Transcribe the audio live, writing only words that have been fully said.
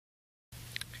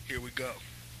Here we go.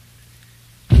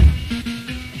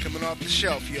 Coming off the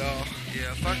shelf, y'all.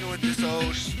 Yeah, fucking with this old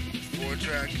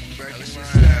 4-track breaking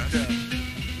line.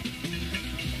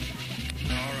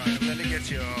 Alright, let it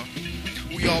get y'all.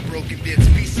 We all broken bits,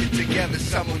 piecing together,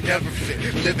 some will never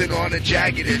fit. Living on a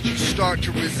jagged edge, you start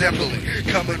to resemble it.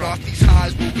 Coming off these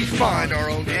highs where we find our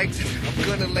own exits. I'm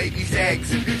gonna lay these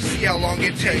eggs and see how long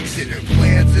it takes it.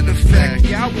 Plans in effect,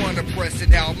 yeah, I wanna press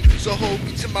an album, so hold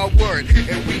me to my word,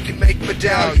 and we can make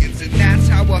medallions. And that's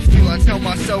how I feel, I tell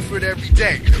myself it every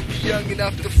day. We young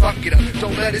enough to fuck it up,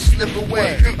 don't let it slip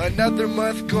away. Another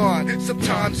month gone,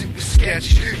 sometimes it was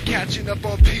sketchy. Catching up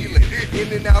on peeling,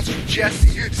 in and outs from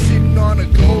Jesse. Sitting on a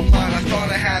gold mine, I thought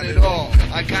I had it all.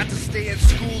 I got to stay in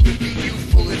school and be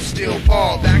youthful and still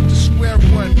ball. Back to square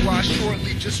one, where I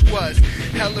shortly just was.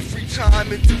 Hella free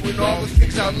time and doing all the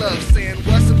things I love. Saying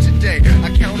what's up today,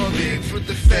 I count on big for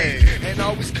the fade. And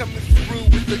always coming through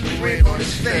with a grin on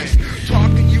his face.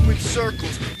 Talking you in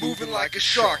circles, moving like a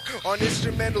shark. On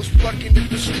instrumentals, plucking at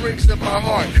the strings of my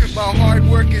heart. My hard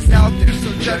work is out there,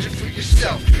 so judge it for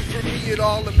yourself. For me it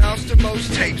all amounts to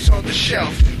most tapes on the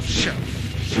shelf.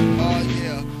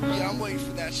 Yeah, I'm waiting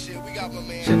for that shit. We got my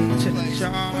man.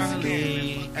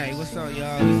 Charlie. Hey, what's up,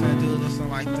 y'all? We finna do a little something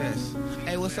like this.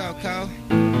 Hey, what's up, Cole?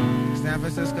 San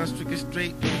Francisco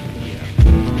Street.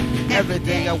 Yeah. Every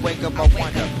day I wake up, I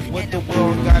wonder what the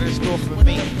world got in store for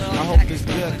me. I hope it's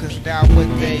good, cause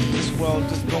nowadays this world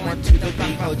is going to the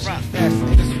D.O.G. fest.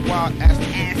 And it's wild as it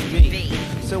can be.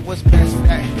 So what's best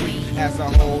that we as a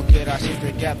whole get our shit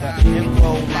together and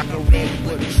grow like a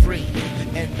redwood tree.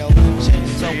 And no change,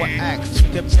 so I axe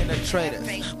the penetrators.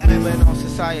 Living on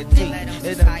society,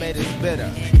 it done made us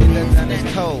bitter. It done done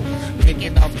its toll,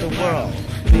 picking off the world.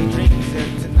 Big dreams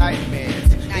into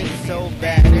nightmares. It's so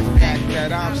bad, in fact,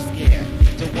 that I'm scared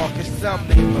to walk in some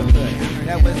neighborhood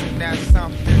that wasn't that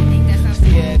something.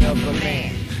 Scared of a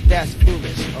man that's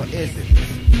foolish, or is it?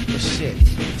 But shit,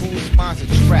 fools' minds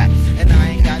are trapped, and I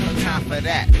ain't got no time for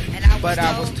that. But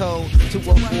I was told to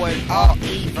avoid all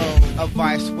evil.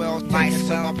 Advice well taken,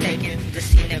 so I'm taking the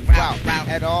scenic route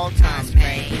at all times,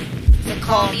 man. So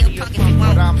call me a punk if you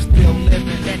want, but I'm still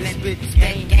living this bitch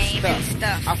game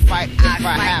stuff. I fight if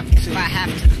I have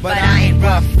to, but I ain't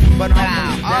rough. But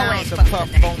I'm always down to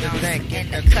puff on the neck and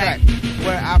the cut.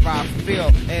 Wherever I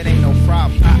feel, it ain't no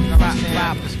problem. You know what I'm saying?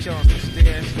 I'm just chilling some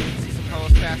stairs, see some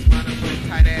hoes pass by them little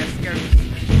tight ass skirts.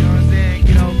 You know what I'm saying?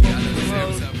 Get over the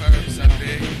road. What's up, Herb? What's up,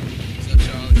 Big? What's up,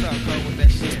 Charlie? What's up, Cole, with that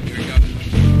shit? Here we go.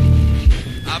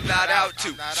 I'm not out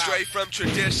to, straight from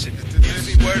tradition.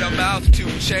 Using word of mouth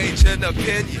to change an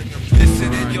opinion.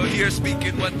 Listen and you'll hear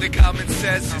speaking what the common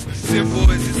sense is. Simple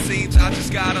as it seems, I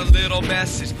just got a little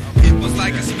message. People's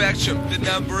like a spectrum, the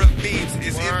number of memes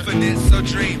is infinite, so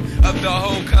dream of the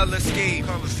whole color scheme.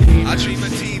 I dream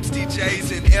of teams,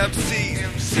 DJs and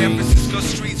MCs. San Francisco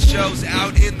street shows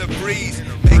out in the breeze,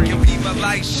 making me my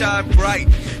light shine bright,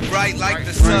 bright like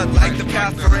the sun, like the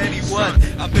path for anyone.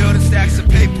 I'm building stacks of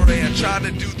paper and trying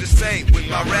to do the same with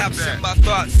my raps and my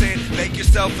thoughts, saying make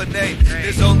yourself a name.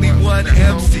 There's only one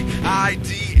MC,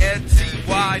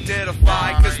 I-D-N-T-Y,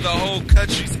 identify, cause the whole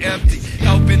country's empty.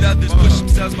 Helping others push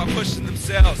themselves by pushing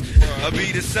themselves. A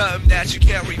beat is something that you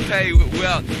can't repay with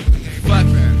wealth. Fuck